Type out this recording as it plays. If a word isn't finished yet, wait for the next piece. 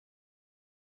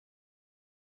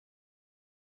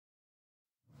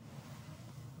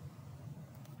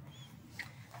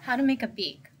How to make a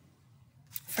beak.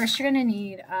 First, you're going to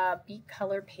need a beak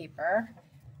color paper,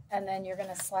 and then you're going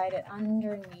to slide it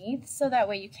underneath so that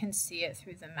way you can see it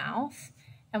through the mouth.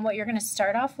 And what you're going to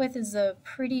start off with is a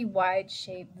pretty wide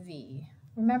shaped V.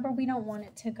 Remember, we don't want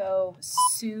it to go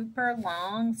super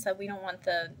long, so we don't want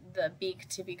the beak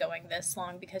to be going this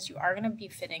long because you are going to be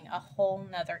fitting a whole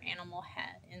nother animal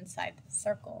head inside the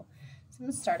circle. So I'm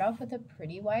going to start off with a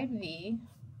pretty wide V,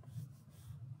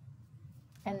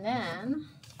 and then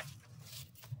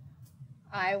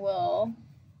I will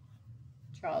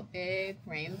draw a big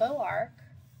rainbow arc,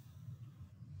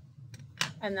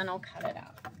 and then I'll cut it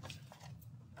out.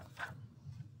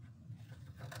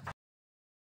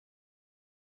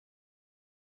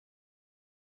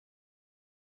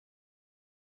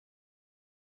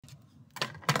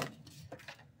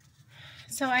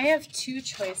 So I have two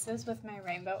choices with my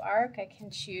rainbow arc. I can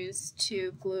choose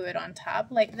to glue it on top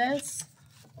like this,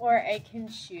 or I can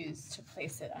choose to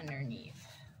place it underneath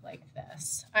like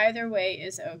this. Either way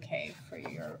is okay for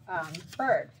your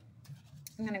bird.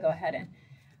 I'm going to go ahead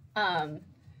and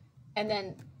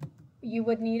then you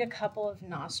would need a couple of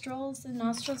nostrils. And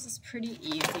nostrils is pretty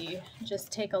easy.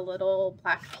 Just take a little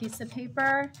black piece of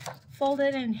paper, fold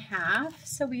it in half.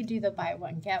 So we do the buy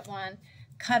one, get one.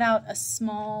 Cut out a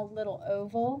small little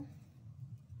oval,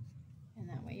 and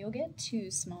that way you'll get two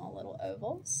small little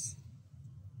ovals.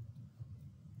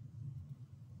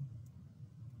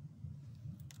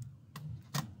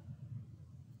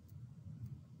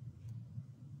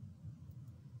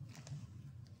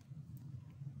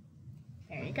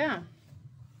 There you go.